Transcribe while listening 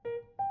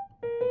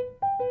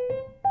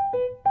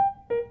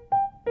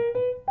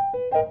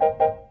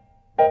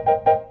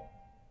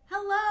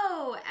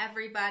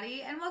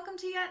everybody, and welcome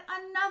to yet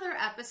another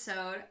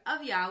episode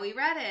of Yeah, We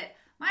Read It.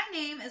 My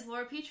name is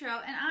Laura Petro,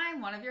 and I'm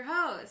one of your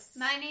hosts.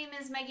 My name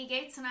is Maggie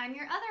Gates, and I'm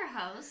your other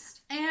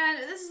host. And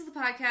this is the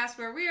podcast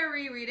where we are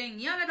rereading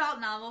young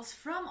adult novels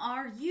from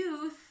our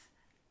youth.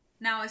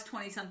 Now as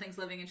 20-somethings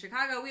living in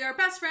Chicago, we are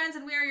best friends,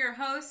 and we are your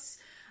hosts.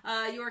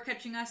 You are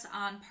catching us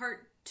on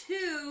part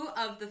 2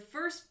 of the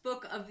first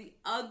book of the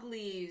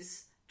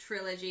Uglies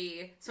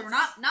trilogy. So we're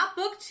not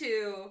book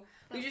 2.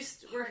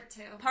 We're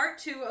part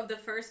 2 of the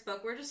first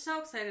book. We're just so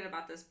excited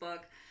about this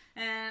book.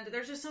 And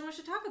there's just so much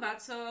to talk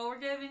about. So we're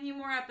giving you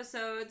more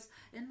episodes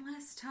in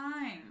less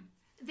time.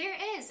 There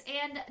is.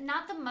 And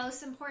not the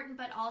most important,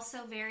 but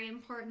also very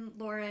important,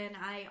 Laura and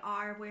I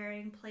are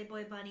wearing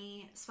Playboy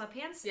Bunny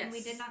sweatpants. Yes. And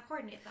we did not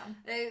coordinate them.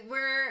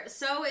 We're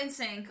so in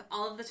sync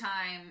all of the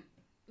time,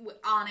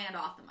 on and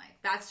off the mic.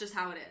 That's just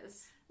how it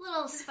is.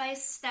 Little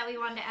spice that we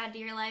wanted to add to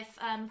your life,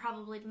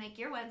 probably to make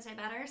your Wednesday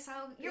better. So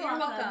you're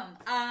welcome.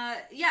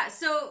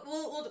 So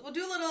we'll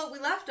do a little. We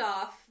left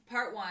off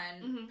part 1.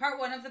 Mm-hmm. Part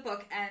 1 of the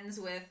book ends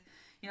with,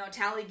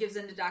 Tally gives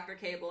in to Dr.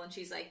 Cable, and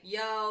she's like,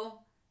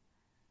 "Yo,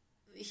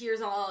 here's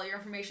all your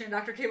information." And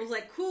Dr. Cable's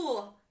like,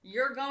 "Cool,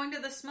 you're going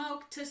to the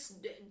smoke to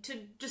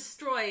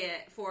destroy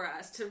it for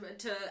us, to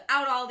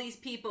out all these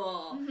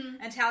people." Mm-hmm.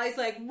 And Tally's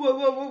like,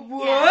 "Whoa,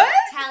 what?" Yeah.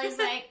 Tally's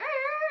like,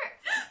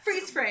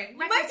 freeze frame.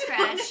 Record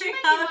scratch.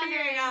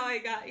 Wondering how I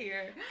got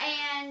here.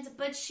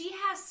 But she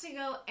has to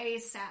go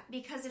ASAP,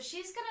 because if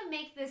she's going to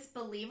make this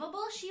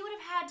believable, she would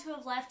have had to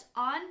have left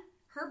on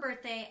her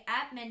birthday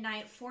at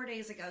midnight 4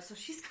 days ago. So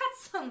she's got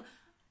some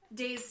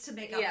days to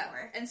make up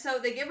for. And so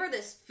they give her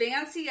this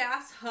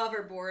fancy-ass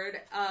hoverboard,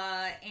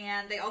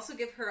 and they also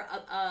give her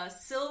a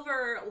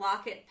silver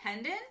locket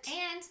pendant.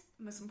 And,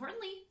 most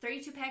importantly,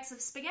 32 packs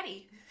of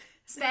spaghetti.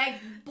 Spag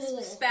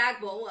bowl. Spag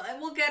bowl.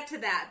 We'll get to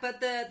that. But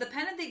the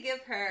pendant they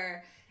give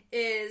her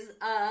is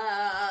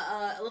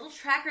a little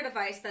tracker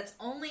device that's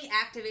only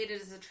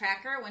activated as a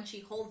tracker when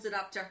she holds it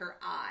up to her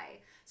eye.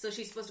 So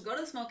she's supposed to go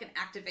to the smoke and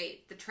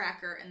activate the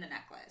tracker in the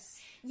necklace.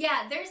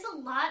 Yeah, there's a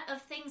lot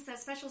of things that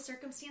special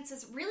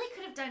circumstances really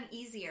could have done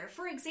easier.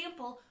 For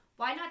example,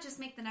 why not just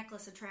make the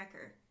necklace a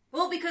tracker?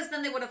 Well, because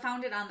then they would have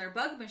found it on their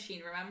bug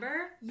machine,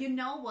 remember? You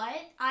know what?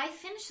 I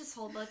finished this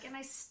whole book and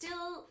I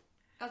still...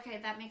 Okay,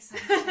 that makes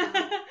sense.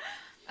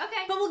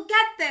 Okay. But we'll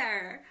get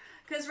there.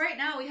 Because right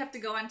now we have to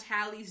go on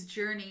Tally's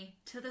journey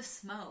to the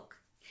smoke.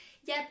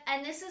 Yep,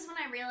 and this is when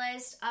I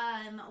realized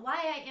why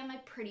I am a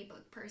pretty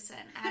book person,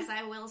 as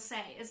I will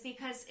say, is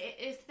because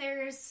if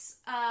there's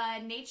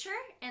nature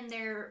and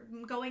they're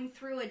going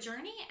through a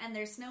journey and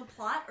there's no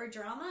plot or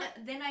drama,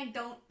 then I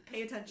don't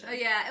pay attention. Oh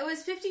yeah, it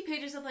was 50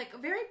 pages of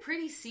very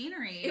pretty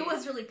scenery. It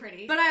was really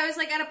pretty. But I was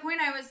at a point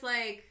I was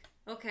like,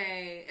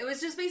 okay. It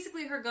was just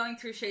basically her going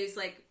through Shay's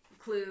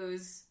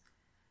clues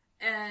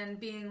and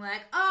being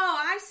like, "Oh,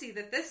 I see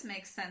that this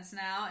makes sense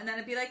now," and then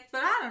it'd be like,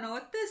 "But I don't know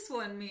what this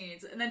one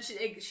means," and then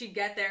she'd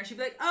get there and she'd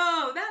be like,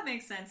 "Oh, that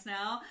makes sense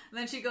now," and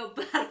then she'd go,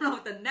 "But I don't know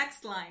what the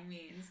next line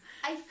means."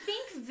 I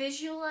think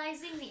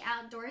visualizing the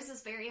outdoors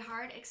is very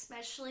hard,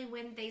 especially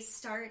when they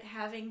start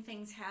having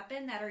things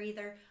happen that are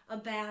either a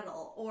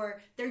battle,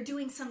 or they're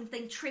doing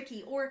something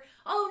tricky, or,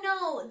 oh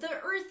no, the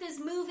earth is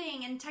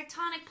moving and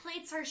tectonic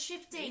plates are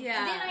shifting. Yeah.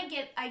 And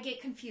then I get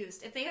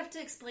confused. If they have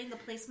to explain the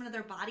placement of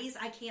their bodies,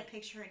 I can't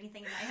picture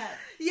anything in my head.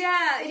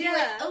 Yeah, It'd be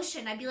like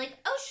ocean. I'd be like,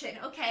 ocean,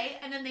 okay.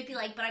 And then they'd be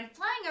like, but I'm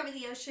flying over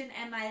the ocean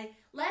and my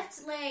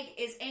left leg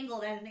is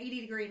angled at an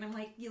 80 degree, and I'm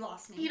like, you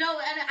lost me. And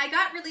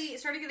I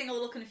started getting a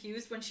little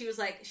confused when she was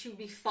like, she would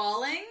be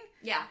falling.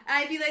 Yeah. And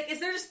I'd be like, is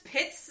there just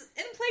pits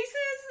in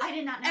places? I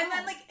did not know. And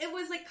then, it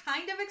was,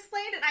 kind of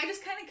explained, and I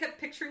just kind of kept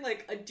picturing,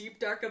 a deep,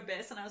 dark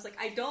abyss, and I was like,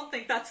 I don't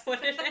think that's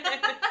what it is. I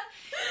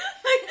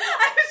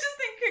was just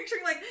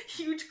picturing,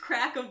 huge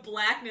crack of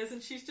blackness,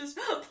 and she's just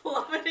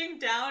plummeting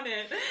down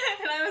it.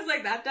 And I was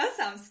like, that does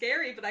sound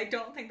scary, but I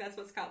don't think that's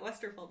what Scott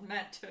Westerfeld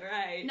meant to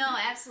write. No,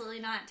 absolutely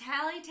not.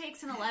 Tally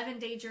takes an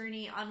 11-day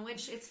journey on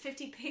which it's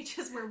 50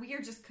 pages where we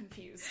are just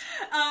confused.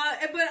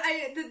 But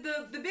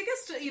the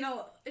biggest,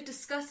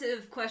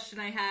 discussive question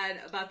I had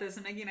about this,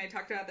 and Maggie and I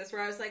talked about this,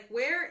 where I was like,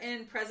 where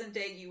in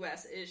present-day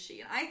U.S. is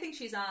she? And I think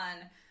she's on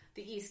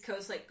the East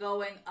Coast,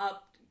 going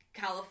up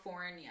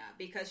California,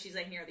 because she's,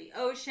 near the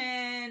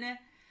ocean.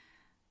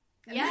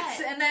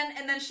 Yes. And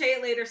then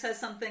Shay later says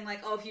something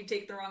like, "Oh, if you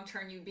take the wrong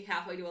turn, you'd be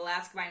halfway to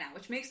Alaska by now,"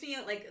 which makes me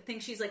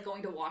think she's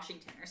going to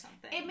Washington or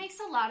something. It makes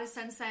a lot of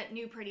sense that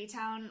New Pretty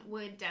Town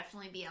would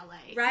definitely be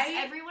LA, right?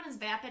 Everyone is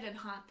vapid and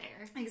hot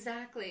there.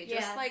 Exactly,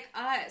 just like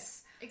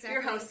us. Exactly.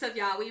 Your hosts of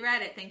Yeah, We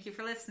Read It. Thank you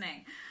for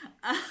listening.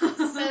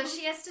 So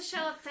she has to show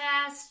up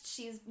fast.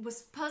 She was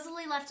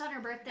supposedly left on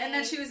her birthday. And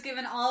then she was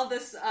given all of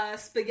this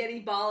spaghetti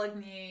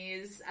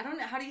bolognese. I don't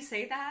know. How do you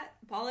say that?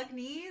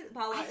 Bolognese?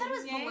 I thought it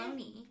was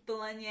bologna.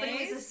 Bolognese? But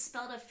it was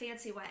spelled a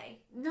fancy way.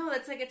 No,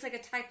 it's like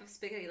a type of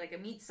spaghetti, like a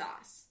meat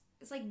sauce.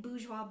 It's like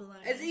bourgeois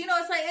bologna. It's you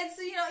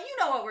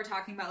know what we're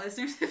talking about,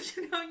 listeners. If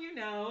you know, you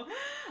know.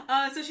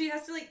 So she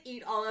has to like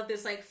eat all of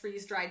this like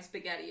freeze dried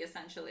spaghetti,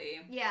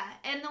 essentially. Yeah,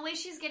 and the way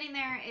she's getting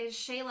there is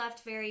Shay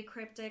left very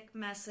cryptic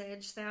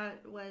message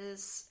that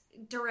was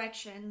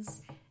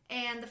directions.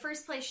 And the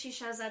first place she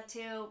shows up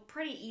to,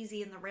 pretty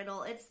easy in the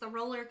riddle. It's the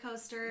roller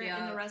coaster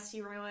in the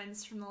Rusty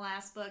Ruins from the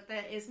last book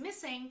that is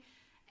missing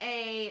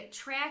a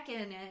track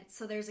in it.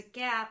 So there's a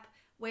gap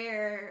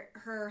where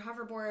her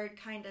hoverboard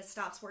kind of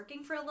stops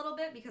working for a little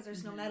bit because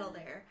there's no metal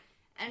there.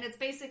 And it's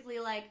basically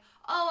like,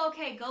 oh,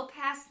 okay, go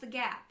past the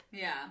gap.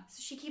 Yeah.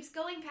 So she keeps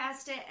going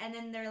past it, and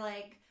then they're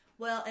like,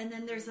 well, and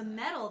then there's a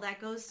metal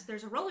that goes,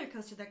 there's a roller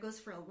coaster that goes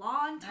for a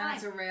long time. And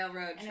it's a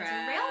railroad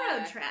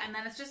track. And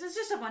then it's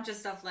just a bunch of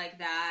stuff like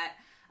that.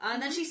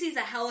 And then she sees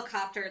a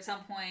helicopter at some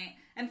point.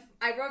 And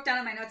I wrote down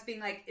in my notes being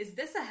like, is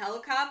this a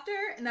helicopter?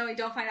 And then we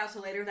don't find out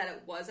till later that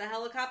it was a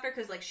helicopter.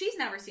 Because, like, she's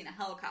never seen a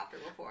helicopter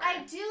before.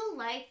 I do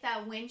like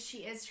that when she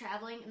is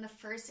traveling, and the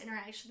first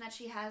interaction that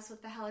she has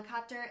with the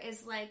helicopter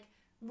is, like,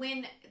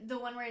 when the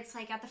one where it's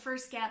like, at the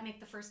first gap, make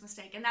the first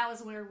mistake. And that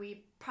was where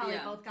we probably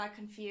both got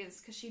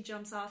confused. Because she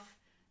jumps off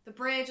the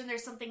bridge and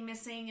there's something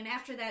missing. And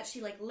after that,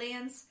 she, like,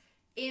 lands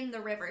in the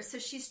river. So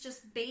she's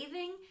just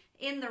bathing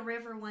in the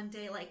river one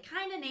day, like,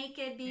 kind of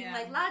naked, being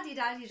like,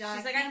 la-di-da-di-da.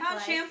 She's like, I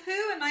found shampoo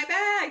in my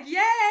bag,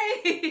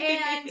 yay!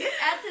 And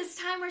at this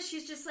time where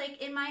she's just,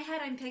 like, in my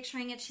head, I'm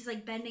picturing it, she's,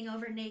 like, bending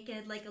over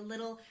naked, like a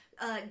little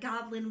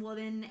goblin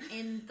woman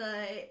in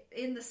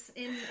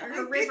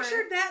her river. I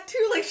pictured that,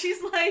 too, like, she's,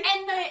 like...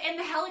 And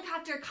the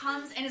helicopter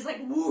comes and is,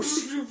 like,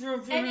 whoosh!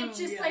 And it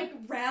just, like,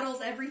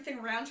 rattles everything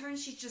around her, and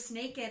she's just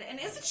naked. And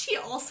isn't she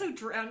also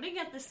drowning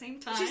at the same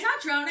time? She's not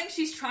drowning,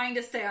 she's trying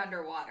to stay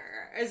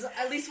underwater, is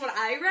at least what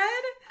I read.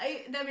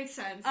 That makes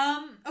sense.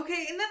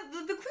 Okay, and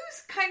then the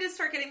clues kind of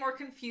start getting more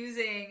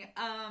confusing,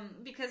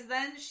 because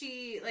then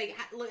she, like,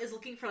 is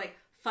looking for, like,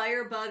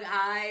 firebug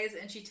eyes,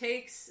 and she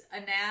takes a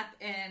nap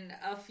in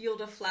a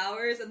field of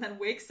flowers, and then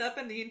wakes up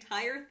and the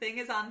entire thing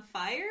is on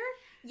fire?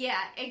 Yeah,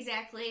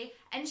 exactly.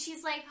 And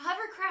she's like,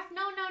 hovercraft,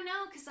 no,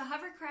 because the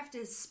hovercraft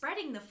is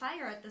spreading the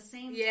fire at the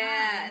same time.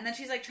 Yeah, and then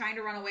she's, like, trying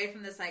to run away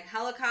from this, like,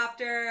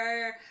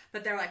 helicopter,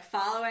 but they're, like,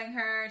 following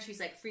her, and she's,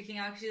 like, freaking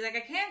out, because she's like,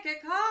 I can't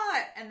get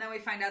caught! And then we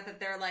find out that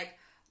they're, like,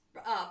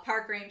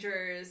 park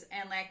rangers,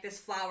 and, like, this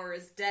flower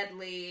is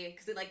deadly,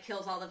 because it, like,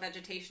 kills all the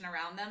vegetation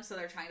around them, so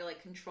they're trying to,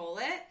 like, control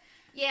it.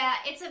 Yeah,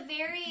 it's a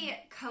very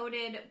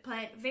coded,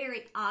 but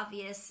very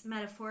obvious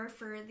metaphor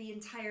for the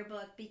entire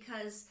book,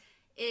 because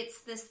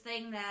it's this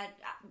thing that,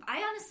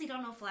 I honestly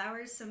don't know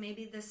flowers, so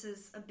maybe this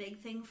is a big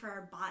thing for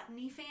our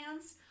botany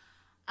fans.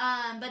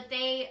 But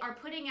they are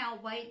putting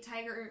out white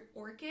tiger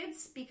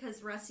orchids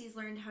because Rusty's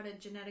learned how to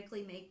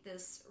genetically make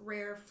this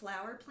rare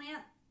flower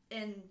plant,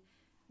 and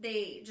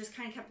they just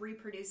kind of kept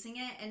reproducing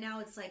it, and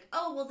now it's like,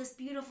 oh, well, this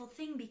beautiful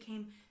thing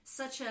became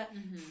such a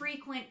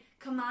frequent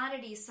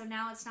commodity, so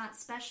now it's not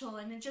special,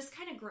 and it just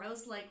kind of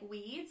grows like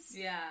weeds.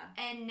 Yeah.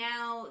 And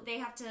now they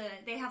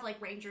have like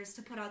rangers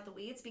to put out the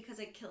weeds because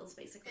it kills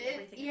basically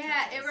everything.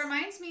 It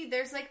reminds me,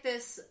 there's like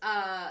this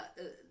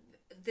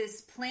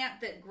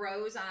plant that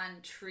grows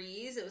on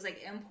trees. It was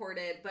like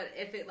imported, but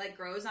if it like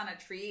grows on a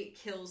tree, it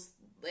kills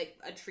like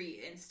a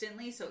tree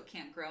instantly, so it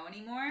can't grow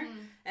anymore.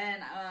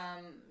 And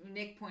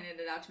Nick pointed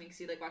it out to me because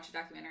he like watched a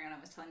documentary and I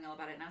was telling me all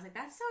about it, and I was like,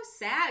 that's so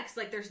sad because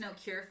like there's no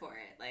cure for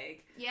it.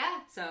 Like, yeah,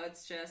 so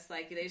it's just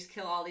like they just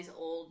kill all these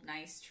old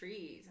nice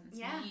trees, and it's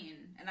mean.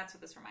 And that's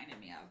what this reminded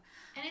me of.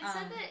 And it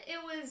said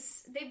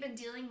that they've been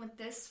dealing with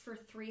this for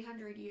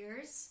 300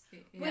 years,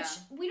 which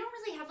we don't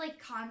really have like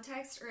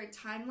context or a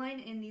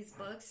timeline in these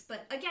books,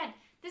 but again,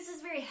 this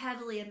is very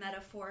heavily a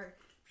metaphor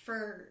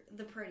for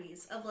the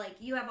pretties, of like,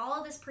 you have all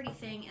of this pretty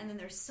thing, and then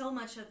there's so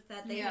much of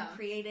that they have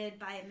created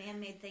by a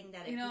man-made thing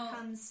that it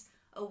becomes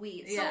a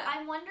weed. So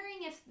I'm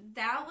wondering if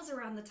that was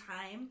around the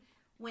time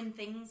when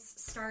things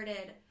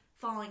started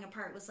falling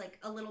apart, was like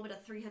a little bit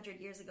of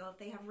 300 years ago, if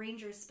they have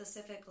rangers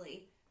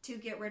specifically to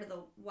get rid of the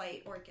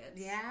white orchids.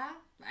 Yeah,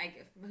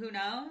 who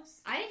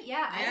knows? I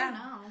don't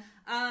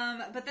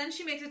know. But then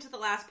she makes it to the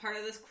last part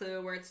of this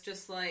clue where it's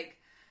just like,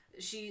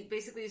 she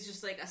basically is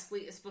just like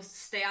asleep, is supposed to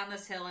stay on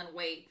this hill and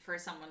wait for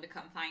someone to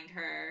come find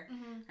her.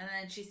 And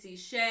then she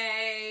sees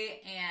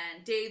Shay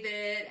and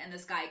David and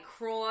this guy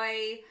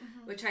Croy,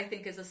 which I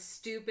think is a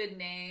stupid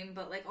name,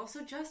 but like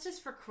also justice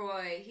for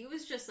Croy. He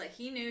was just like,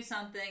 he knew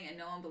something and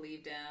no one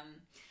believed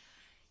him.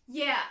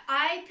 Yeah,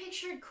 I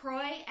pictured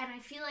Croy, and I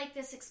feel like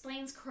this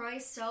explains Croy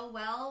so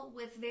well,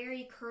 with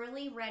very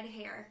curly red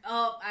hair.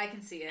 Oh, I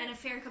can see it. And a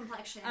fair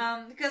complexion.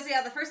 Because,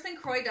 the first thing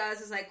Croy does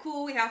is like,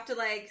 cool, we have to,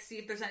 like, see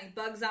if there's any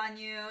bugs on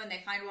you, and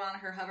they find one on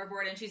her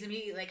hoverboard, and she's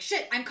immediately like,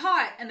 shit, I'm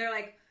caught! And they're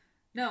like,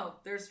 no,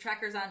 there's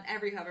trackers on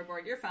every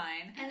hoverboard, you're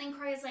fine. And then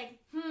Croy is like,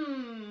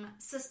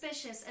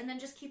 suspicious, and then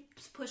just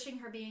keeps pushing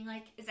her, being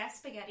like, is that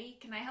spaghetti?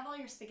 Can I have all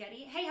your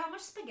spaghetti? Hey, how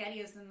much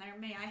spaghetti is in there?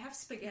 May I have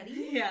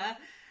spaghetti? Yeah.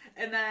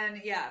 And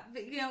then,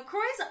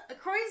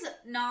 Croy's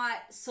not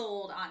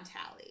sold on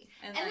Tally.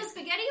 And the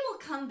spaghetti will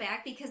come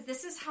back because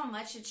this is how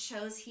much it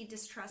shows he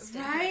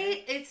distrusted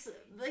right?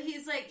 her.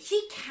 He's like...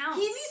 He counts.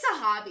 He needs a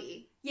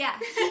hobby. Yeah,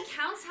 he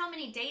counts how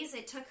many days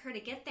it took her to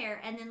get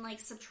there and then,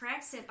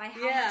 subtracts it by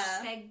how much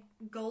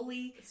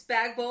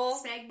spag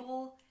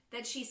bowl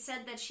that she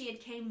said that she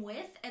had came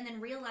with, and then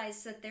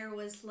realized that there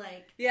was,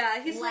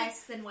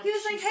 less than what she said. He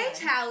was like, hey,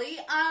 Tally,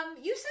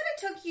 you said it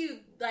took you,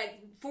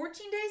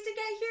 14 days to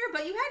get here,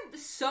 but you had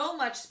so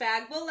much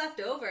spag bowl left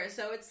over,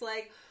 so it's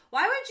like,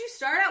 why would you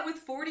start out with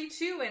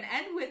 42 and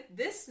end with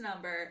this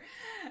number?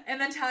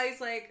 And then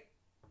Tally's like,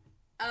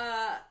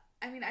 I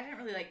didn't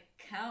really,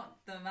 count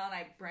the amount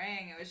I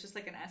bring. It was just,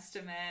 an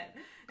estimate.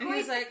 And he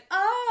was like,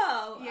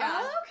 oh,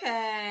 yeah.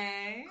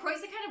 Okay.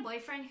 Croy's the kind of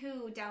boyfriend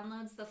who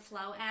downloads the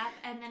Flow app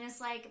and then is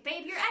like,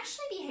 babe, you're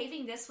actually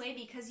behaving this way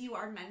because you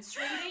are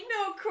menstruating?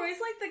 No, Croy's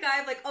the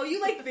guy oh,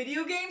 you like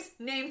video games?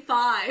 Name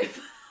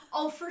 5.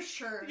 Oh, for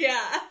sure.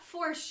 Yeah.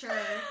 For sure.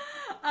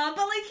 But,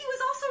 he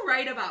was also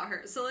right about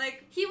her. So,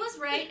 he was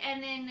right,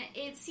 and then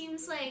it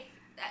seems like...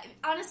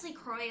 Honestly,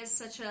 Croy is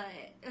such a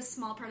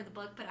small part of the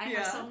book, but I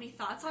have so many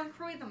thoughts on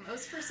Croy the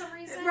most for some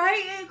reason.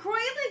 Right? Croy,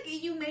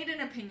 you made an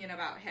opinion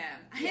about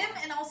him. Him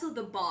and also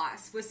the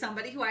boss was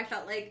somebody who I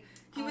felt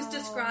he was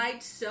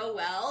described so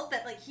well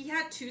that, he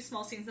had 2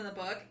 small scenes in the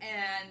book,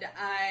 and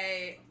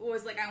I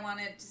was I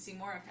wanted to see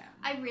more of him.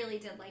 I really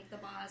did like the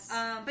boss.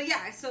 But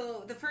yeah,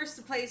 so the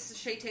first place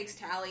Shay takes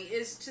Tally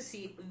is to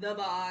see the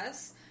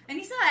boss. And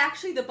he's not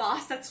actually the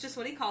boss, that's just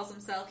what he calls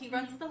himself. He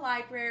runs the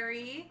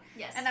library.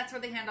 Yes. And that's where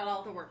they hand out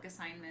all the work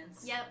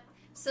assignments. Yep.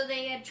 So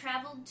they had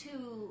traveled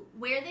to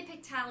where they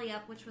picked Tally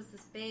up, which was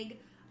this big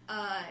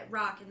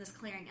rock in this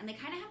clearing. And they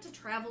kind of have to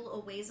travel a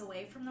ways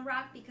away from the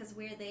rock because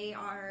where they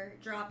are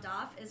dropped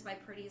off is by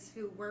pretties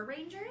who were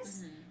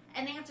rangers. Mm-hmm.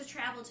 And they have to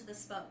travel to the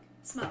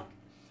smoke.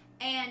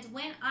 And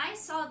when I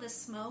saw the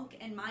smoke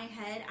in my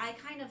head, I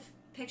kind of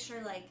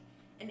picture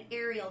an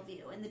aerial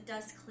view and the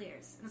dust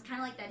clears. And it's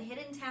kind of like that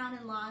hidden town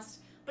in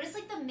Lost, but it's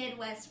the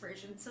Midwest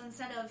version. So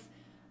instead of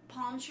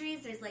palm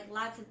trees, there's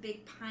lots of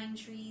big pine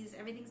trees.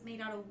 Everything's made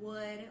out of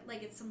wood.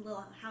 It's some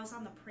little house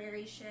on the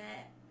prairie shit.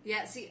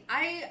 Yeah, see,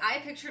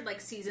 I pictured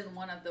season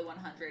 1 of the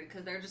 100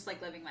 because they're just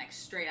living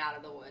straight out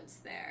of the woods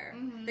there.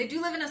 Mm-hmm. They do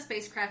live in a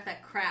spacecraft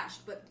that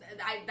crashed, but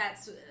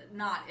that's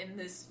not in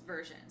this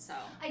version. So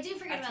I do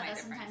forget about that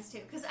sometimes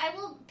too because I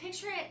will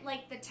picture it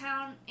the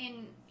town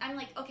in.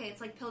 I'm okay,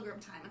 it's Pilgrim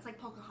time. It's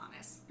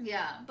Pocahontas.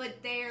 Yeah, but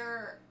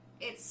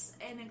it's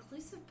an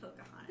inclusive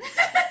Pocahontas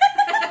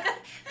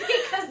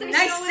because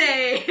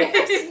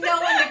there's no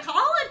one to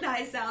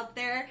colonize out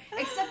there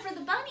except for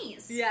the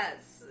bunnies.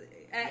 Yes.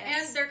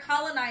 And they're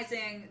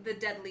colonizing the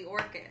deadly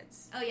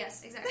orchids. Oh,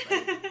 yes, exactly.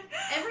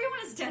 Everyone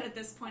is dead at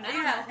this point. I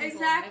don't know who's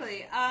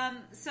exactly.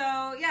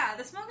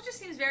 The smoke just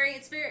seems it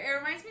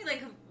reminds me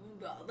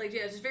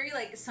just very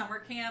summer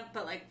camp,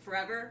 but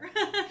forever.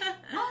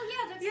 Oh,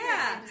 yeah, that's a great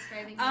way of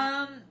describing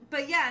it.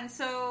 But yeah, and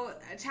so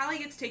Tally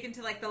gets taken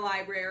to the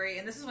library,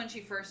 and this is when she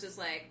first is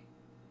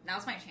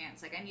now's my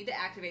chance. I need to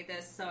activate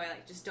this, so I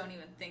just don't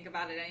even think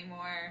about it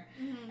anymore.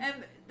 Mm-hmm.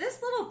 And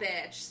this little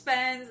bitch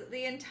spends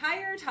the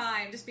entire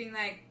time just being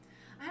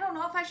I don't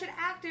know if I should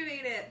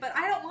activate it, but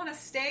I don't want to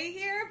stay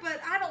here, but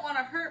I don't want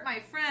to hurt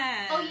my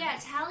friend. Oh yeah,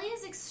 Tally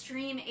is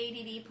extreme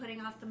ADD, putting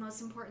off the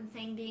most important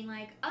thing, being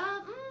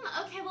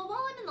okay, well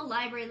while I'm in the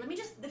library, let me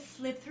just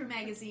flip through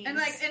magazines.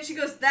 And she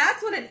goes,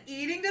 that's what an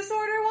eating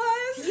disorder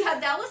was? Yeah,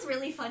 that was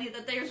really funny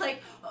that they're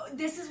oh,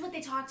 this is what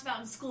they talked about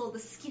in school, the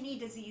skinny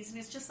disease, and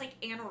it's just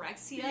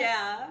anorexia.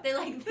 Yeah.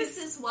 They're this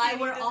is why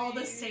we're all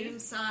the same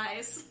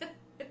size.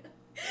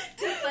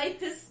 To fight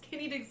this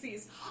skinny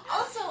disease.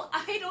 Also,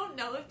 I don't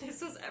know if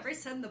this was ever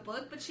said in the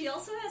book, but she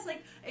also has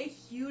a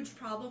huge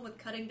problem with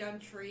cutting down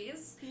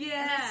trees.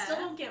 Yeah. And I still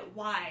don't get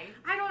why.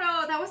 I don't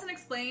know. That wasn't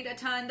explained a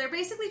ton. They're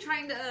basically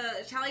trying to...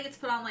 Tally gets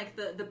put on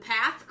the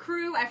path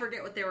crew. I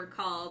forget what they were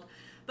called.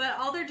 But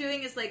all they're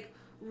doing is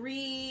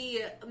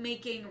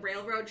remaking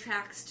railroad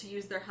tracks to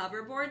use their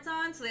hoverboards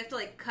on, so they have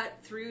to cut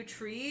through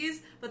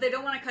trees, but they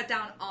don't want to cut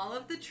down all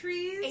of the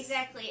trees.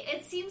 Exactly.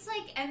 It seems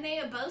and they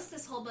boast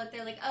this whole book,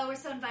 they're oh, we're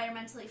so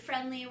environmentally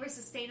friendly, we're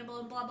sustainable,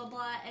 and blah, blah,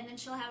 blah, and then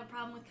she'll have a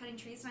problem with cutting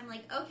trees, and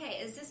I'm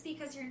okay, is this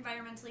because you're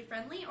environmentally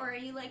friendly, or are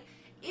you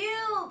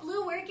ew,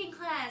 blue working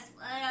class,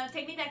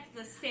 take me back to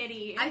the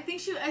city? I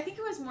think it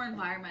was more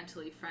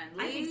environmentally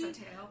friendly. I think so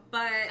too.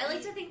 But I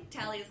like to think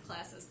Tally is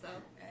classist,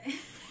 though.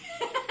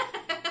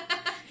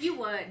 You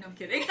would. No, I'm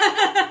kidding.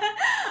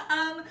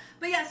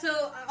 But yeah,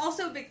 so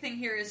also a big thing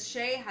here is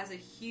Shay has a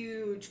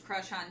huge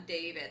crush on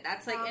David.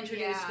 That's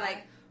introduced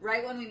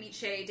right when we meet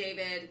Shay,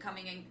 David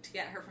coming in to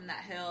get her from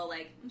that hill.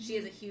 She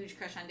has a huge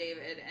crush on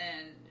David,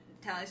 and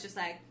Tally's just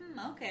like,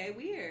 okay,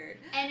 weird.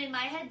 And in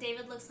my head,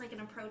 David looks like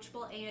an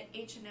approachable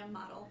H&M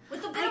model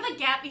with a bit of a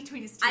gap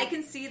between his teeth. I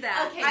can see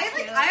that. Okay,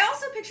 I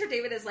also picture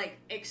David as, like,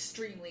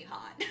 extremely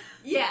hot.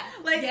 Yeah.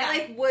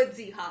 like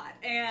woodsy hot.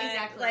 And,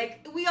 exactly.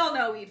 like, we all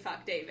know we'd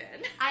fuck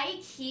David. I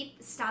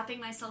keep stopping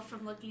myself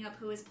from looking up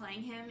who is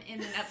playing him in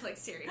the Netflix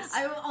series.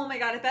 Oh my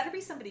god, it better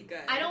be somebody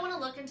good. I don't want to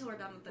look until we're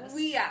done with this.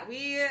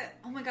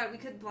 Oh my god, we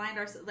could blind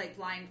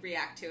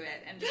react to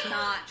it and just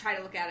not try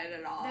to look at it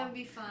at all. That would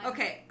be fun.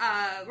 Okay,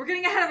 we're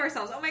getting ahead of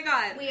ourselves. Oh my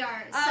god. We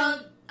are.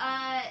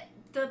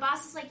 The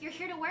boss is like, you're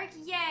here to work?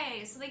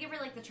 Yay! So they give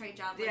her, like, the trade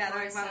job. Like yeah,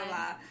 they're like, blah, blah,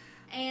 blah.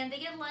 And they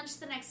get lunch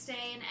the next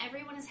day, and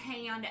everyone is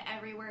hanging on to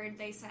every word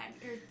they said.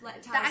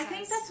 I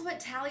think that's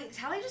what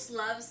Tally just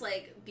loves,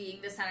 like,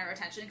 being the center of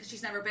attention because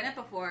she's never been it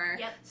before.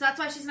 Yep. So that's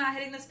why she's not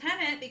hitting this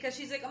pennant because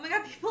she's like, oh my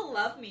god, people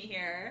love me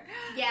here.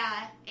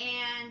 Yeah,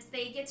 and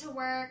they get to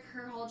work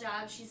her whole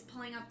job. She's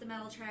pulling up the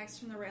metal tracks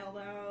from the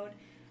railroad,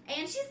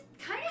 and she's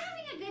kind of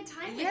having a good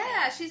time with it.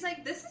 Yeah, she's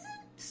like, this isn't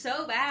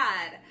so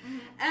bad. Mm-hmm.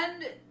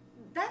 And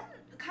then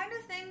kind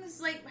of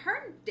things, like,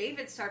 her and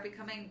David start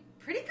becoming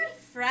pretty good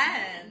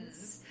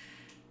friends.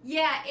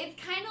 Yeah, it's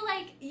kind of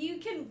like, you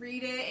can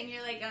read it and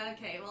you're like,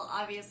 okay, well,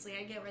 obviously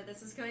I get where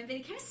this is going, but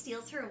he kind of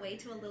steals her away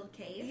to a little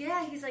cave.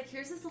 Yeah, he's like,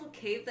 here's this little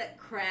cave that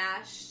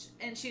crashed,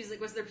 and she's like,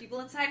 was there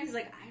people inside? And he's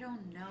like, I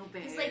don't know,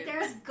 babe. He's like,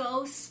 there's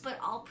ghosts, but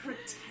I'll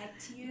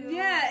protect you.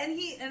 Yeah,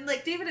 and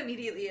David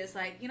immediately is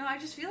like, I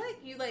just feel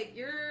like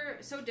you're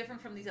so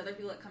different from these other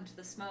people that come to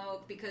the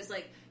smoke, because,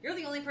 like, you're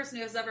the only person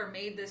who has ever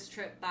made this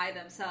trip by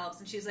themselves.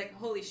 And she's like,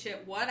 holy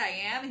shit, what, I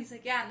am? And he's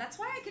like, yeah, and that's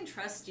why I can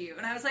trust you.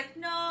 And I was like,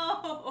 no.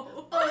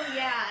 Oh,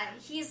 yeah.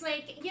 He's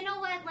like, you know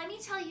what? Let me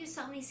tell you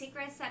so many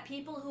secrets that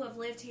people who have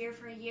lived here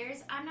for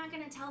years, I'm not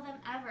going to tell them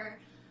ever.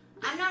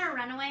 I'm not a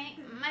runaway.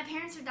 My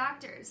parents are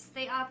doctors.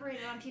 They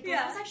operated on people.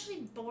 Yeah. I was actually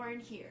born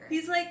here.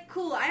 He's like,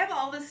 cool, I have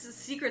all this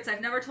secrets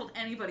I've never told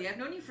anybody. I've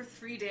known you for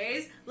 3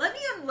 days. Let me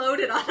unload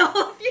it on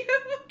all of you.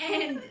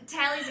 And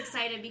Tally's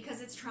excited because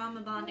it's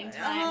trauma bonding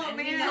time. And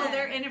we know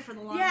they're in it for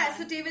the long run. Yeah,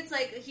 so David's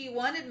like, he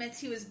admits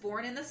he was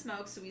born in the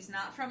smoke, so he's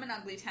not from an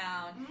ugly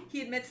town. Mm-hmm.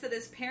 He admits that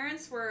his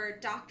parents were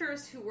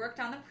doctors who worked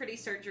on the pretty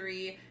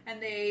surgery,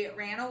 and they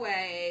ran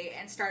away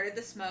and started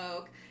the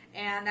smoke.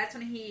 And that's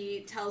when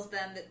he tells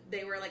them that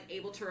they were, like,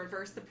 able to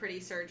reverse the pretty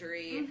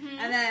surgery. Mm-hmm.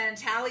 And then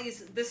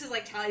this is,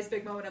 like, Tally's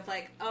big moment of,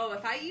 like, oh,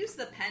 if I use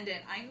the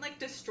pendant, I'm, like,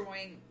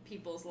 destroying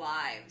people's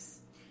lives.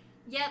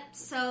 Yep,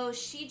 so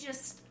she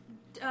just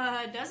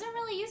doesn't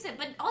really use it,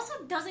 but also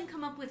doesn't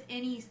come up with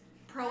any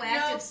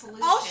proactive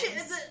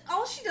solutions.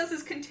 All she does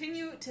is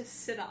continue to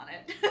sit on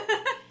it.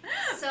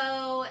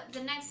 So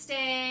the next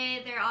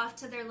day, they're off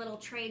to their little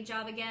trade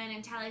job again,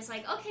 and Tally's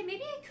like, okay,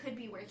 maybe I could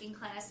be working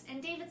class.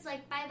 And David's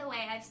like, by the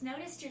way, I've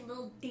noticed your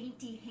little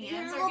dainty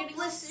hands are getting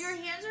your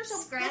hands are so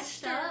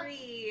scratched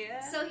blistery.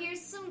 Up. So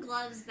here's some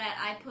gloves that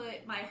I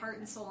put my heart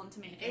and soul into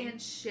making.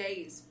 And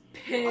Shay's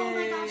pissed. Oh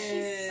my gosh,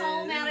 she's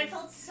so mad. I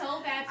felt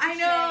so bad for Shay. I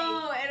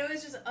know, and it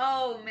was just,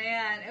 oh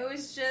man, it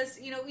was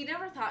just, we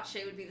never thought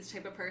Shay would be this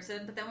type of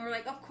person, but then we were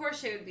like, of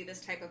course Shay would be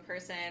this type of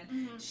person.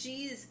 Mm-hmm.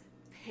 She's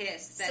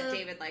pissed that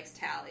David likes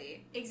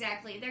Tally.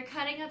 Exactly. They're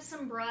cutting up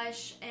some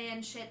brush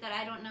and shit that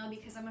I don't know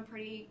because I'm a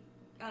pretty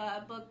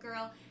book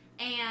girl.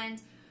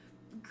 And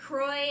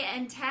Croy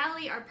and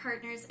Tally are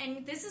partners,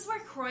 and this is where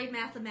Croy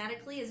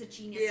mathematically is a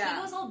genius. Yeah.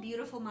 He goes all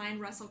beautiful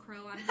mind Russell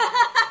Crowe on him.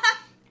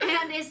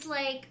 And it's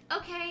like,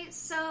 okay,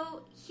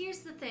 so here's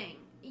the thing.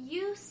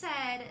 You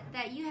said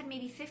that you had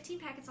maybe 15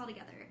 packets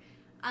altogether.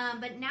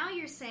 But now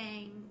you're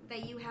saying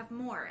that you have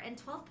more. And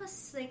 12 plus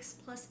 6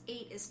 plus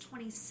 8 is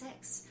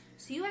 26.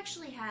 So you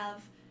actually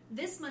have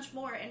this much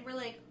more. And we're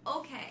like,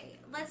 okay,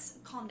 let's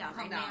calm down,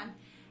 man.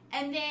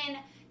 And then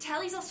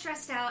Tally's all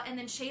stressed out, and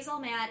then Shay's all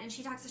mad, and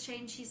she talks to Shay,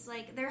 and she's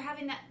like, they're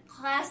having that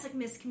classic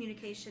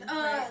miscommunication.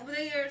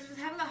 They're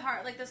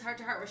having this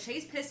heart-to-heart where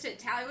Shay's pissed at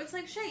Tally. It's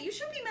like, Shay, you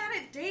should be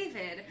mad at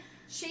David.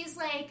 Shay's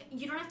like,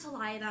 you don't have to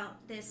lie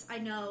about this, I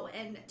know.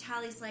 And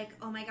Tally's like,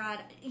 oh my god,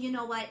 you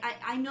know what?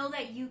 I know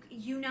that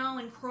you know,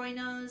 and Croy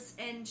knows.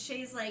 And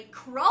Shay's like,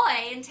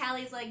 Croy? And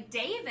Tally's like,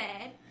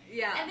 David?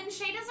 Yeah. And then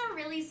Shay does a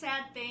really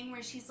sad thing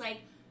where she's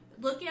like,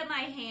 look at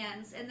my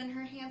hands. And then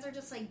her hands are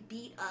just like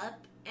beat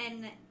up,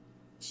 and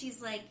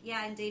she's like,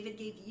 yeah, and David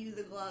gave you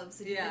the gloves,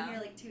 and you've been here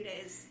like 2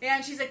 days. Yeah,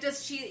 and she's like,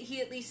 does he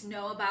at least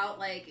know about,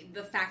 like,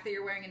 the fact that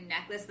you're wearing a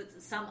necklace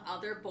that some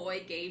other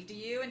boy gave to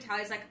you? And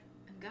Tally's like,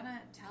 I'm gonna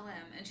tell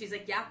him. And she's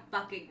like, yeah,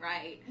 fucking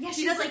right. Yeah,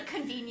 she's like,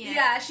 convenient.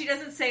 Yeah, she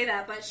doesn't say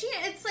that, but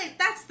it's like,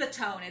 that's the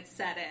tone it's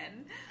set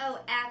in. Oh,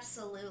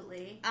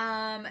 absolutely.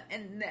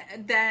 And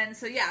then,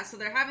 so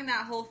they're having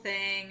that whole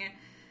thing.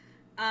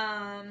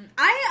 And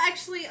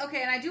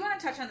I do want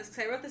to touch on this,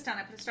 because I wrote this down,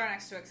 I put a star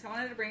next to it, because I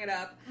wanted to bring it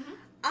up. Mm-hmm.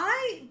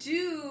 I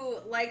do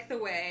like the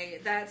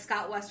way that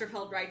Scott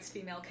Westerfeld writes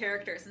female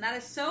characters, and that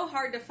is so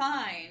hard to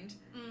find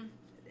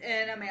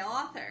in a male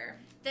author.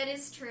 That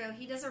is true.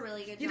 He does a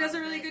really good job. He does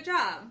a really good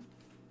job.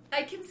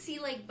 I can see,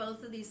 like,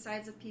 both of these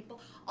sides of people.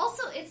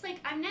 Also, it's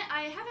like,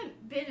 I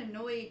haven't been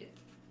annoyed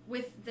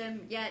with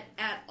them yet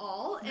at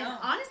all. And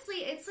honestly,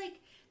 it's like,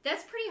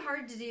 That's pretty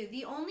hard to do.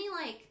 The only,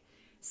 like,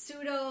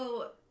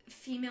 pseudo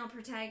female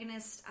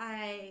protagonist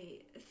I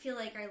feel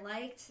like I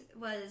liked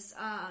was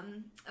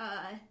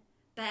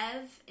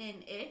Bev in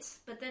It,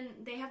 but then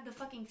they have the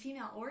fucking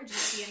female orgy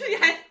scene.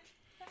 Yeah.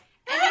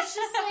 And it's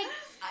just like,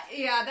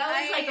 yeah,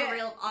 that was like a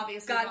real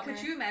obvious. God, bummer.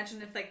 could you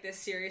imagine if like this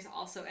series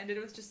also ended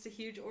with just a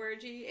huge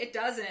orgy? It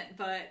doesn't,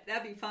 but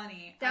that'd be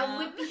funny. That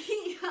would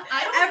be.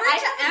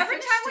 Every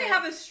time we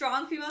have a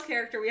strong female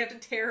character, we have to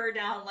tear her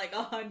down like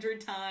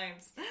 100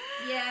 times.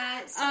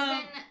 Yeah. So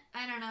then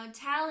I don't know.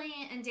 Tally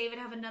and David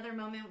have another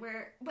moment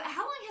where. But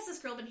how long has this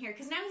girl been here?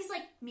 Because now he's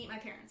like, meet my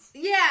parents.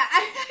 Yeah,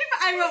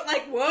 I wrote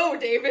like, whoa,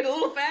 David, a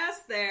little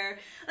fast there.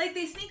 Like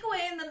they sneak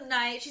away in the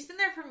night. She's been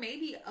there for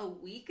maybe a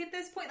week at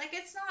this point. Like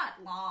it's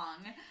not long.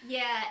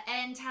 Yeah,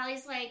 and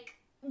Tally's like,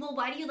 well,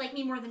 why do you like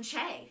me more than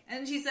Shay?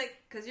 And she's like,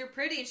 because you're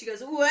pretty. And she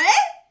goes, what?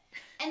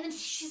 And then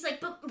she's like,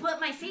 but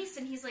my face.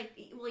 And he's like,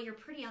 well, you're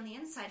pretty on the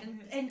inside.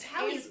 And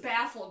Tally's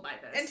baffled by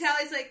this. And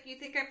Tally's like, you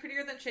think I'm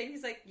prettier than Shay? And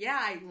he's like, yeah,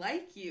 I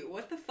like you.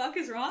 What the fuck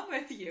is wrong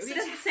with you? He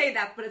doesn't say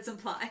that, but it's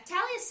implied.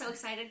 Tally is so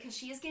excited because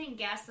she is getting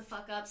gassed the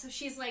fuck up. So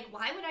she's like,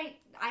 why would I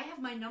have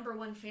my number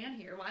one fan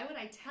here. Why would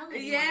I tell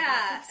anyone?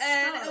 Yeah,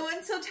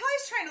 and so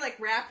Tally's trying to like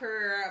wrap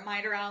her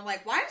mind around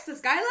like, why does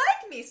this guy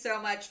like me so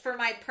much for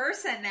my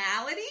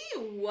personality?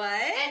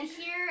 What? And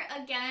here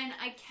again,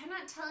 I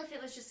cannot tell if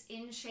it was just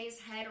in Shay's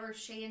head or if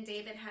Shay and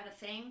David had a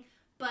thing.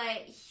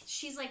 But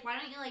she's like, why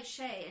don't you like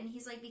Shay? And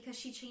he's like, because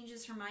she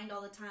changes her mind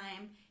all the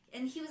time.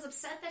 And he was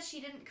upset that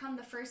she didn't come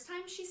the first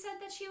time she said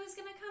that she was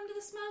going to come to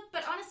the smoke.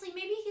 But honestly,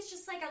 maybe he's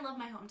just like, I love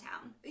my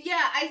hometown.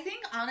 Yeah, I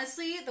think,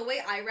 honestly, the way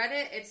I read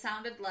it, it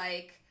sounded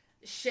like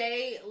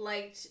Shay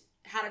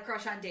had a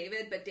crush on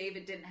David, but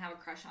David didn't have a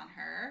crush on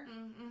her.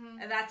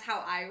 Mm-hmm. And that's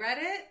how I read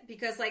it.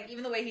 Because, like,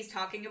 even the way he's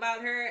talking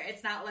about her,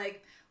 it's not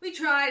like, we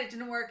tried, it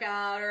didn't work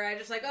out, or I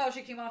just like, oh,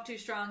 she came off too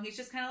strong. He's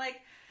just kind of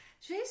like,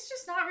 Shay's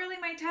just not really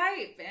my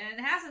type,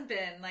 and hasn't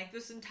been, like,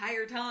 this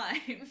entire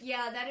time.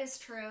 Yeah, that is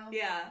true.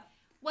 Yeah.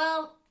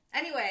 Well,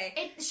 anyway.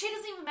 Shay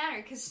doesn't even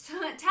matter, because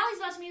Tally's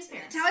about to meet his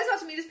parents. Tally's about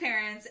to meet his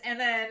parents, and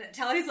then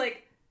Tally's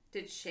like,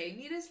 did Shay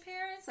meet his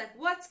parents? Like,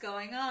 what's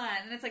going on?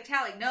 And it's like,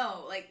 Tally,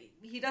 no, like,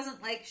 he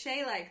doesn't like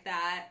Shay like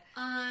that.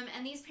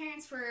 And these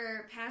parents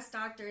were past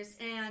doctors,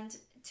 and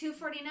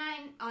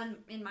 249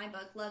 in my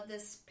book, love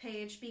this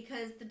page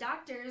because the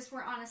doctors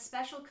were on a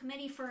special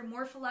committee for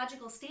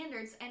morphological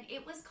standards, and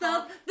it was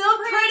called the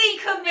Pretty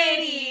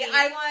Committee.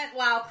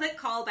 Wow, click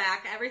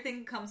callback.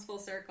 Everything comes full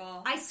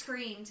circle. I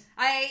screamed.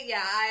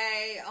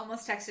 I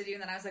almost texted you,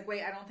 and then I was like,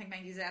 wait, I don't think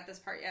Maggie's at this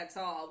part yet,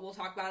 so we'll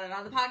talk about it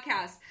on the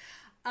podcast.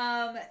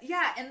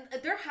 Yeah, and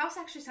their house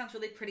actually sounds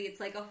really pretty. It's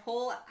like a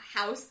whole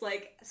house,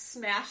 like,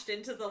 smashed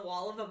into the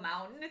wall of a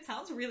mountain. It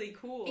sounds really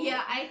cool.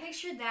 Yeah, I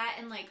pictured that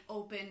in, like,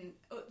 open,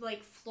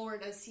 like,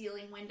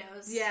 floor-to-ceiling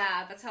windows.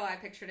 Yeah, that's how I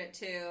pictured it,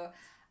 too.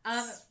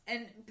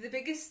 And the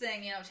biggest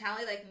thing,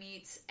 Tally, like,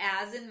 meets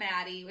Az and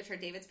Maddie, which are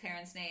David's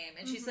parents' name,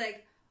 and she's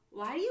like,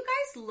 why do you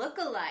guys look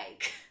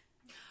alike?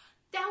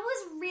 That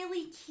was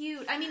really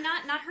cute. I mean,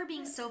 not her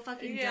being so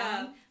fucking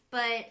dumb.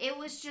 But it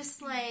was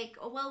just like,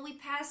 well, we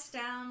passed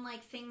down,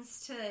 like,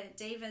 things to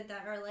David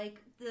that are, like,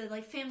 the,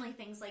 like, family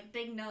things, like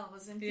big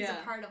nose, and he's a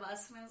part of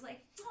us. And I was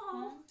like,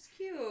 oh, it's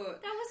cute.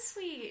 That was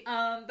sweet.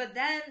 But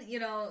then,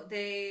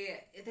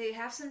 they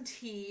have some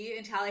tea,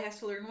 and Tally has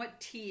to learn what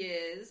tea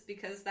is,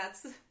 because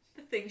that's the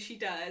thing she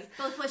does.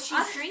 Both what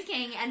she's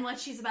drinking and what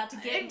she's about to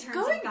get in terms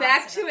of Going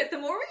back to it, the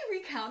more we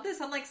recount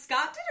this, I'm like,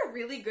 Scott did a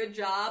really good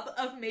job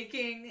of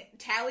making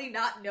Tally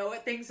not know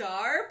what things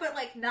are, but,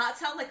 like, not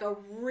sound like a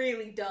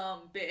really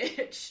dumb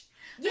bitch.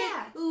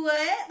 Yeah. Like,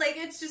 what? Like,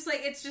 it's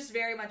just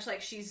very much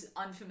like she's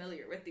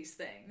unfamiliar with these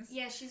things.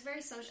 Yeah, she's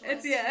very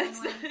socialist.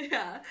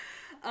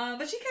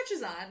 But she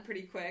catches on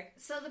pretty quick.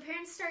 So the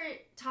parents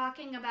start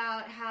talking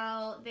about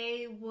how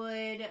they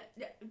would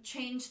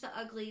change the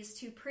uglies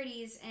to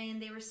pretties,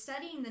 and they were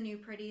studying the new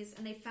pretties,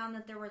 and they found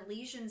that there were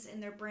lesions in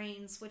their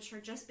brains, which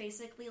are just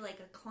basically like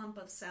a clump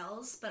of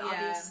cells, but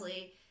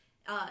obviously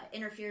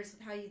interferes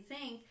with how you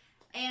think.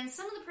 And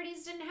some of the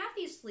pretties didn't have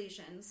these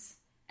lesions.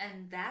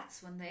 And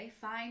that's when they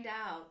find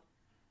out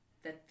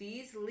that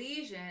these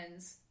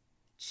lesions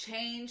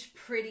change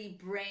pretty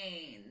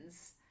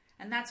brains.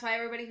 And that's why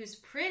everybody who's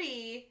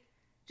pretty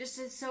just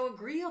is so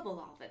agreeable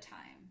all the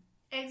time.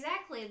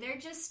 Exactly. They're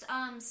just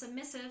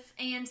submissive.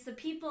 And the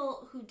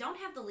people who don't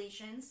have the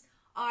lesions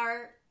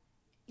are,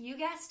 you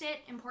guessed it,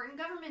 important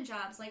government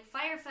jobs like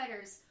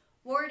firefighters,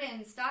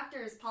 wardens,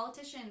 doctors,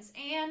 politicians,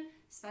 and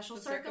special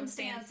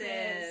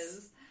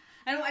circumstances.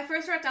 And when I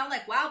first wrote down,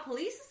 like, wow,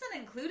 police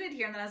isn't included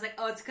here. And then I was like,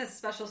 oh, it's because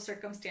special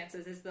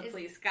circumstances is the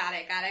police. Got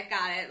it.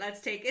 Let's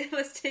take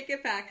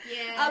it back.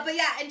 Yeah. But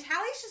yeah, and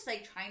Tally's just,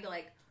 like, trying to,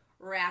 like,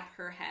 wrap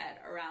her head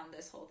around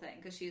this whole thing.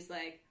 Because she's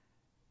like,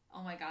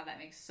 oh my god, that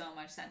makes so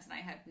much sense. And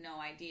I had no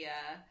idea.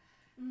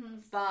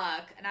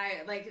 fuck. And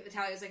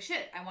Talia was like,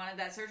 shit, I wanted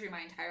that surgery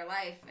my entire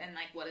life. And,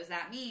 like, what does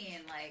that mean?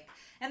 Like,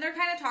 and they're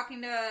kind of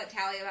talking to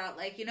Talia about,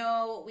 like, we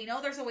know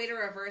there's a way to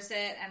reverse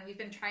it, and we've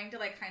been trying to,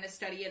 like, kind of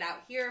study it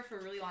out here for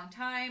a really long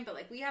time, but,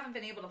 like, we haven't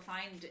been able to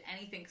find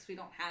anything because we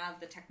don't have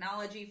the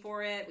technology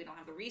for it. We don't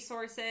have the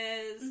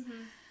resources.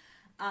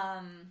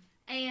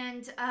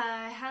 And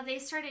how they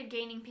started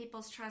gaining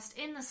people's trust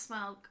in the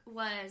smoke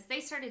was they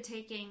started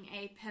taking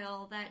a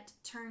pill that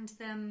turned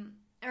them,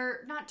 or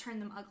not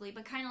turned them ugly,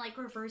 but kind of like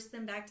reversed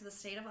them back to the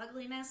state of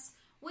ugliness,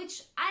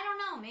 which, I don't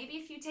know, maybe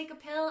if you take a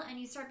pill and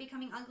you start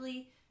becoming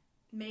ugly,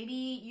 maybe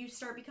you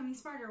start becoming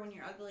smarter when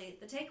you're ugly.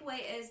 The takeaway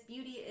is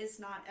beauty is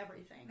not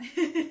everything.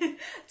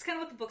 It's kind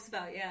of what the book's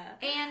about, yeah.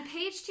 And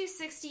page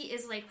 260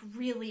 is, like,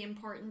 really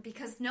important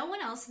because no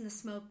one else in the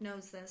smoke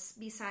knows this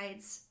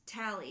besides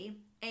Tally.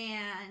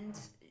 And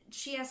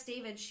she asked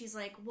David, she's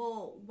like,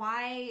 well,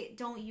 why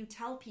don't you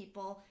tell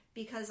people?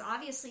 Because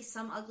obviously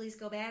some uglies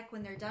go back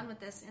when they're done with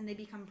this and they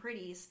become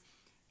pretties.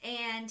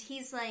 And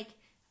he's like,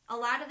 a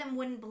lot of them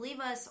wouldn't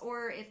believe us,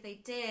 or if they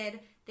did,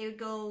 they would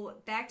go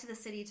back to the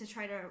city to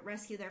try to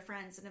rescue their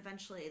friends, and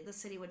eventually the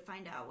city would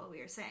find out what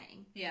we were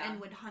saying and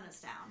would hunt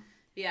us down.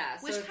 Yeah.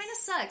 Which kind of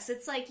sucks.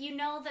 It's like, you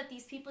know that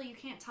these people, you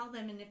can't tell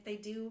them, and if they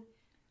do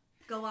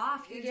go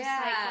off, you're just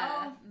like,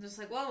 well... Just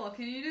like, well, what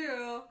can you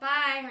do?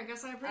 Bye. I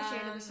guess I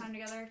appreciated this time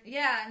together.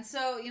 Yeah, and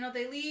so,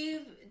 they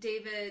leave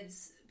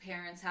David's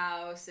parents'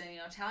 house, and,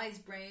 Tally's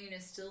brain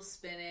is still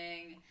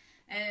spinning,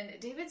 and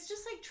David's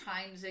just, like,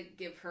 trying to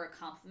give her a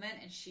compliment,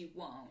 and she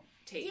won't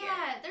take it.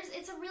 Yeah,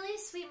 it's a really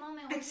sweet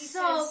moment where he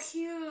so says,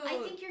 cute. I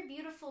think you're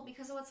beautiful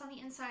because of what's on the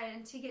inside,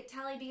 and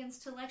Tally begins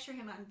to lecture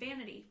him on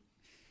vanity.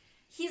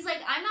 He's like,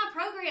 I'm not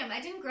programmed.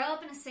 I didn't grow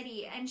up in a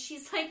city. And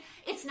she's like,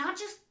 it's not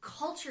just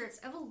culture, it's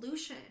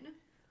evolution.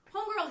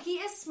 Homegirl, he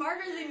is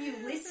smarter than you.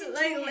 Listen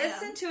to him.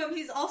 Listen to him.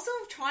 He's also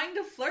trying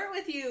to flirt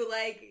with you.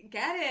 Like,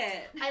 get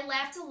it. I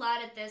laughed a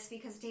lot at this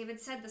because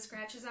David said the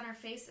scratches on her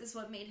face is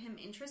what made him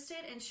interested.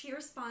 And she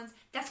responds,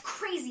 that's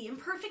crazy.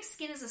 Imperfect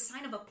skin is a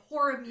sign of a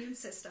poor immune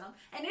system.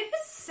 And it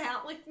has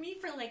sat with me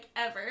for, like,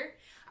 ever.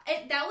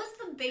 That was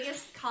the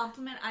biggest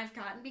compliment I've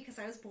gotten because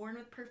I was born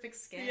with perfect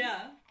skin. Yeah.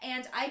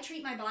 And I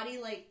treat my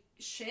body like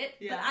shit,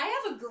 but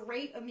I have a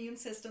great immune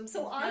system.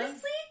 So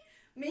honestly,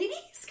 maybe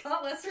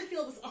Scott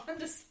Westerfield is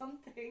onto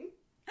something.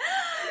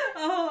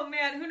 Oh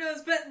man, who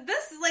knows? But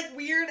this like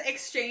weird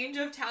exchange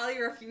of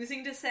Tally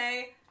refusing to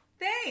say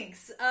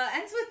thanks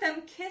ends with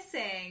them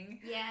kissing.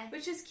 Yeah.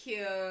 Which is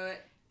cute.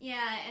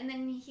 Yeah, and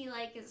then he,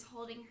 like, is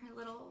holding her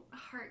little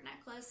heart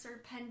necklace or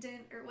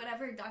pendant or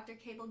whatever Dr.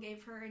 Cable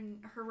gave her in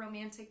her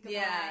romantic goodbye.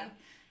 Yeah.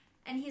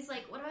 And he's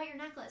like, what about your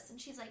necklace? And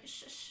she's like,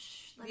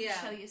 shh, let me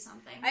show you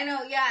something. I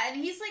know, yeah, and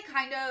he's, like,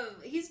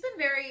 he's been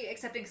very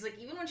accepting, because, like,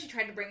 even when she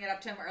tried to bring it up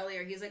to him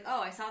earlier, he's like,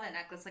 oh, I saw that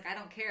necklace, like, I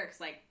don't care,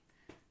 because, like,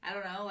 I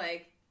don't know,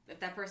 like,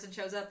 if that person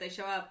shows up, they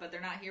show up, but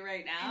they're not here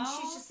right now. And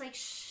she's just like,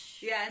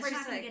 shh, yeah, and we're she's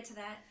not going like, to get to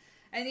that.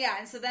 And yeah,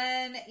 and so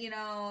then,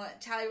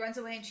 Tally runs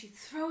away and she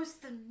throws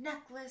the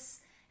necklace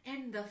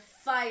in the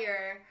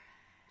fire.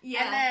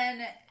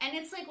 Yeah. And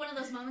it's like one of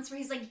those moments where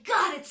he's like,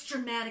 God, it's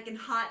dramatic and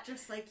hot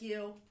just like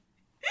you.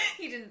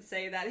 He didn't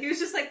say that. He was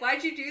just like,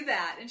 why'd you do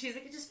that? And she's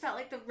like, it just felt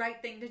like the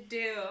right thing to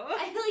do.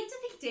 I like to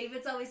think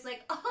David's always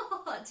like,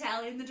 oh,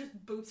 Tally, and then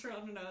just boops her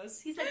on the nose.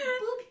 He's like,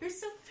 boop, you're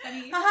so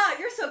funny. Haha,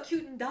 you're so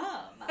cute and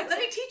dumb. Let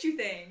me teach you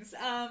things.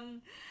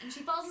 And she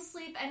falls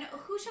asleep, and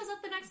who shows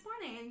up the next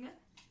morning?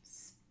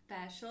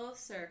 Special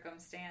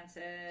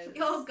circumstances.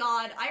 Oh,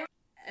 God.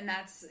 And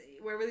that's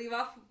where we leave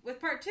off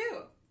with part 2.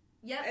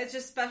 Yep. It's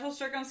just special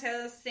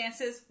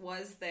circumstances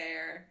was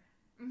there.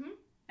 Mm-hmm.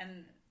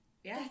 And,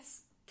 yeah.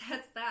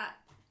 That's that.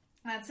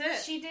 That's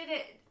it. She did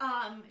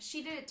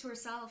it to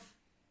herself.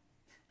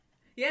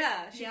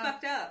 Yeah, she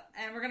fucked up.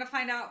 And we're going to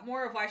find out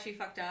more of why she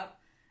fucked up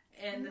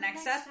in the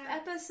next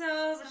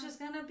episode, which is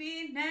going to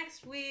be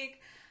next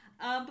week.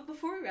 But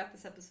before we wrap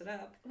this episode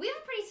up... We have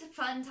a pretty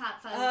fun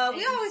top 5.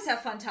 We always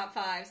have fun top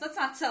 5s. Let's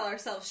not sell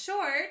ourselves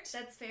short.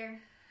 That's fair.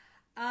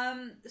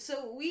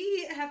 So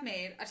we have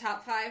made a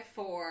top 5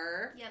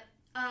 for... Yep.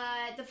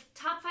 The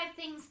top 5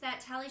 things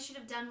that Tally should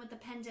have done with the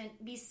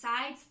pendant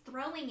besides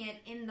throwing it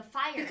in the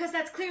fire. Because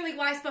that's clearly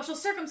why special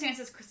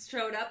circumstances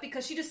showed up,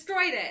 because she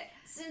destroyed it.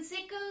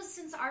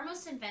 Since our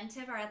most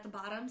inventive are at the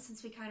bottom,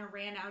 since we kind of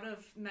ran out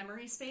of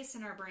memory space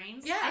in our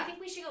brains, yeah. I think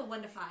we should go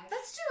 1 to 5.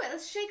 Let's do it.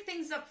 Let's shake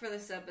things up for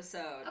this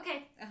episode.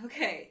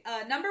 Okay.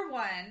 Number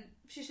 1,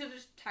 she should have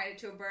just tied it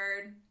to a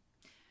bird.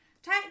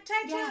 Tied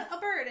to a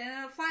bird and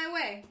it'll fly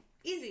away.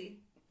 Easy.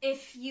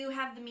 If you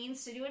have the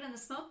means to do it in the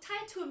smoke,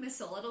 tie it to a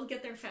missile. It'll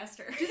get there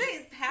faster. Do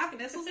they have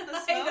missiles in the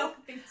smoke? I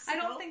don't think so. I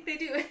don't think they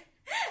do.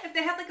 If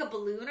they had like a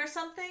balloon or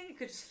something, it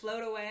could just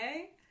float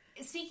away.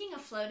 Speaking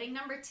of floating,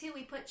 number 2,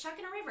 we put Chuck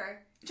in a river.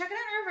 Chuck it in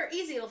a river.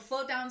 Easy. It'll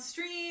float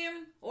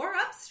downstream or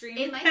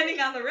upstream, depending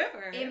on the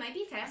river. It might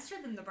be faster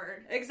than the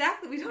bird.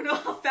 Exactly. We don't know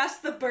how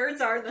fast the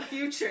birds are in the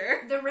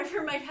future. The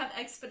river might have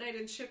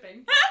expedited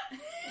shipping.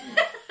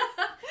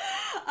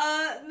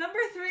 Number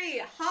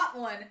 3, hot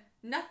one.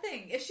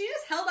 Nothing. If she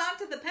just held on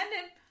to the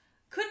pendant,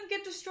 couldn't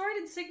get destroyed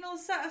in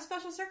signals of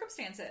special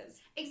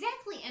circumstances.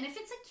 Exactly, and if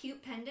it's a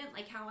cute pendant,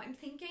 like how I'm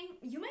thinking,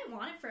 you might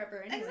want it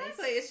forever anyways.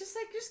 Exactly, it's just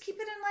like, just keep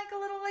it in like a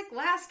little like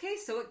glass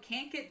case so it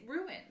can't get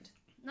ruined.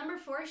 Number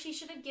 4, she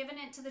should have given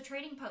it to the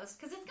trading post,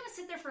 because it's going to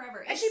sit there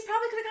forever. And she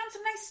probably could have gotten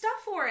some nice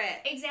stuff for it.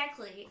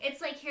 Exactly.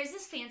 It's like, here's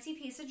this fancy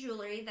piece of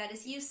jewelry that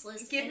is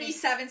useless. Give me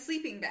 7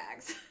 sleeping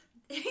bags.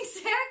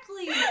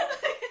 Exactly.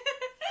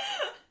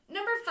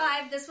 Number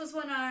 5, this was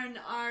when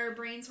our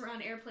brains were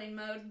on airplane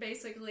mode,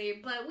 basically.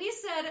 But we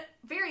said,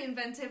 very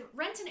inventive,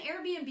 rent an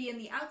Airbnb in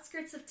the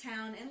outskirts of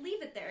town and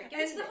leave it there. Give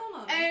it to the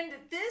homeowner. And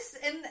this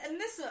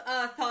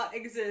thought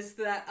exists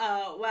that,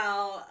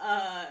 while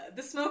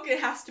the smoke,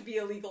 it has to be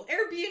illegal,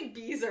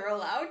 Airbnbs are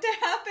allowed to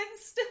happen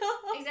still.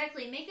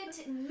 Exactly.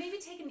 Maybe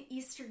take an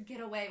Easter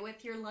getaway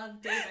with your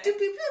love, David. Do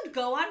people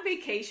go on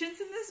vacations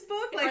in this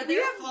book? Like, we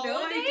have holidays?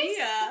 no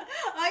idea.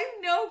 I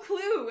have no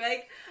clue.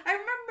 Like, I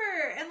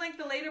remember in, like,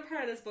 the later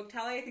part of this book,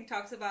 Tally, I think,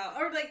 talks about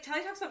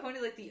going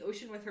to, like, the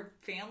ocean with her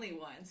family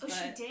once. Oh,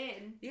 she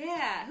did.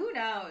 Yeah, who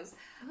knows?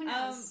 Who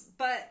knows?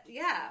 But,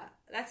 yeah,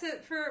 that's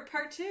it for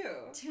part 2.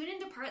 Tune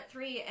into part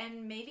 3,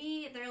 and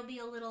maybe there'll be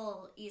a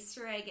little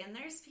Easter egg in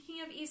there.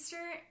 Speaking of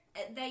Easter,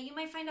 that you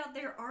might find out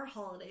there are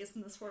holidays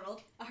in this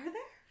world. Are there?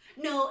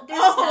 No, there's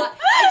not.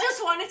 I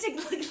just wanted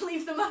to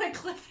leave them on a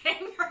cliffhanger.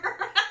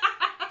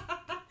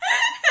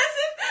 As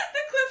if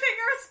the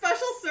cliffhanger of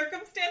special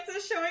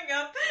circumstances showing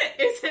up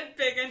isn't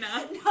big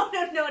enough.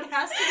 No, it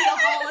has to be a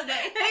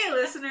holiday. Hey,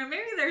 listener,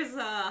 maybe there's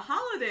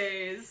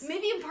holidays.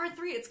 Maybe in part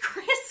 3 it's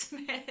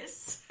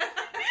Christmas. We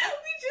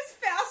just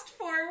fast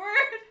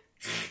forward.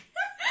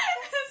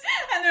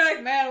 And they're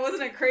like, man,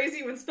 wasn't it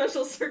crazy when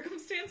special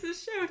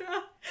circumstances showed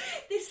up?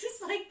 This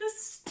is like the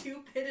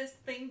stupidest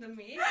thing to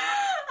me.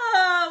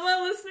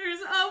 Well, listeners,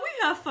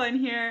 we have fun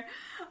here.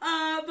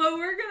 But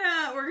we're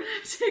gonna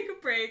take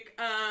a break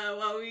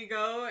while we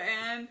go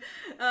and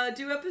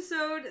do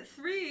episode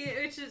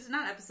 3, which is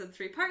not episode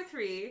 3, part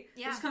 3.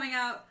 Yeah. Which is coming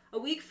out a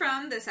week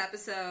from this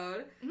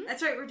episode. Mm-hmm.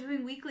 That's right, we're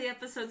doing weekly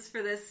episodes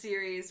for this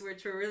series,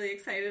 which we're really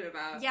excited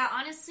about. Yeah,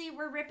 honestly,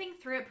 we're ripping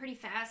through it pretty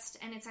fast,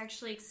 and it's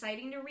actually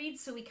exciting to read,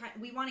 so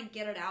we want to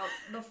get it out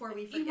before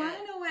we forget. You want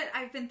to know what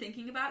I've been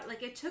thinking about?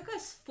 Like, it took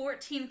us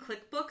 14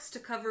 click books to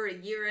cover a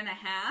year and a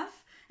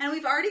half, and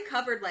we've already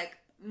covered, like,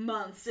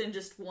 months in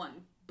just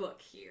one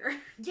book here.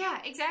 Yeah,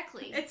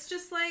 exactly. It's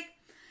just like,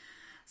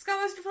 Scott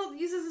Westerfeld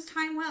uses his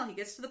time well. He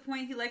gets to the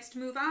point, he likes to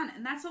move on,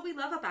 and that's what we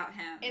love about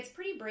him. It's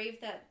pretty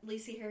brave that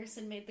Lacey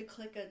Harrison made The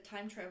Click a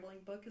time-traveling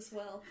book as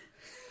well.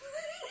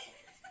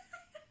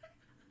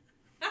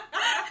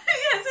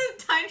 Yes,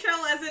 time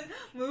travel as it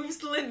moves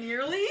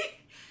linearly.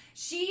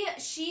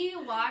 She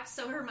walked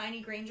so Hermione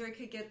Granger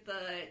could get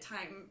the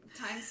time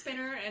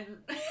spinner and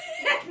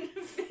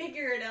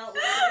figure it out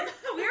later.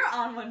 We're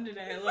on one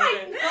today. I love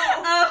it.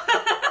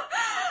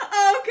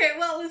 Okay,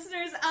 well,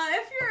 listeners,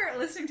 if you're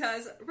listening to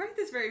us right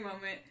this very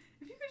moment,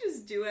 if you could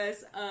just do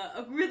us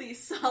a really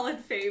solid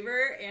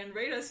favor and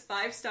rate us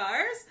 5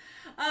 stars,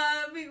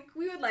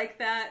 we would like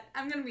that.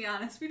 I'm going to be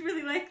honest, we'd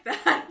really like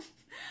that.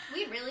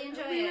 We'd really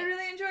enjoy it. We would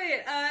really enjoy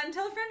it. And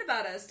tell a friend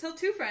about us. Tell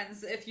 2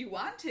 friends if you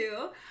want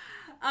to.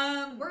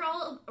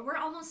 We're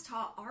almost to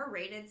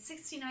R-rated,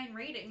 69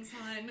 ratings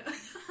on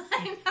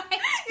iTunes.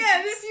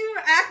 Yeah, if you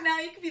act now,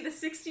 you could be the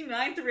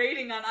 69th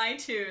rating on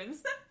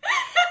iTunes.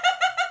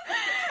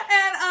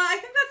 And I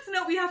think that's the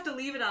note we have to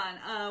leave it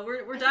on.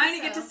 We're dying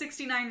to get to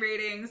 69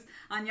 ratings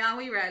on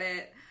Yahweh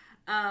Reddit.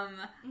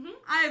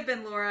 I have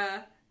been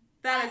Laura.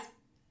 That is...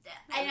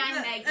 And I'm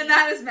Maggie. And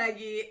that is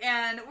Maggie.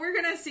 And we're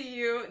going to see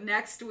you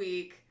next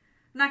week.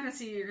 I'm not going to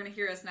see you. You're going to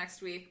hear us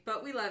next week.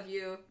 But we love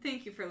you.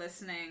 Thank you for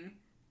listening.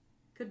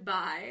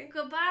 Goodbye.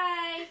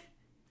 Goodbye.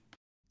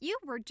 You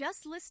were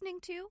just listening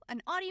to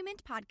an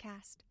Audiomint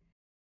podcast.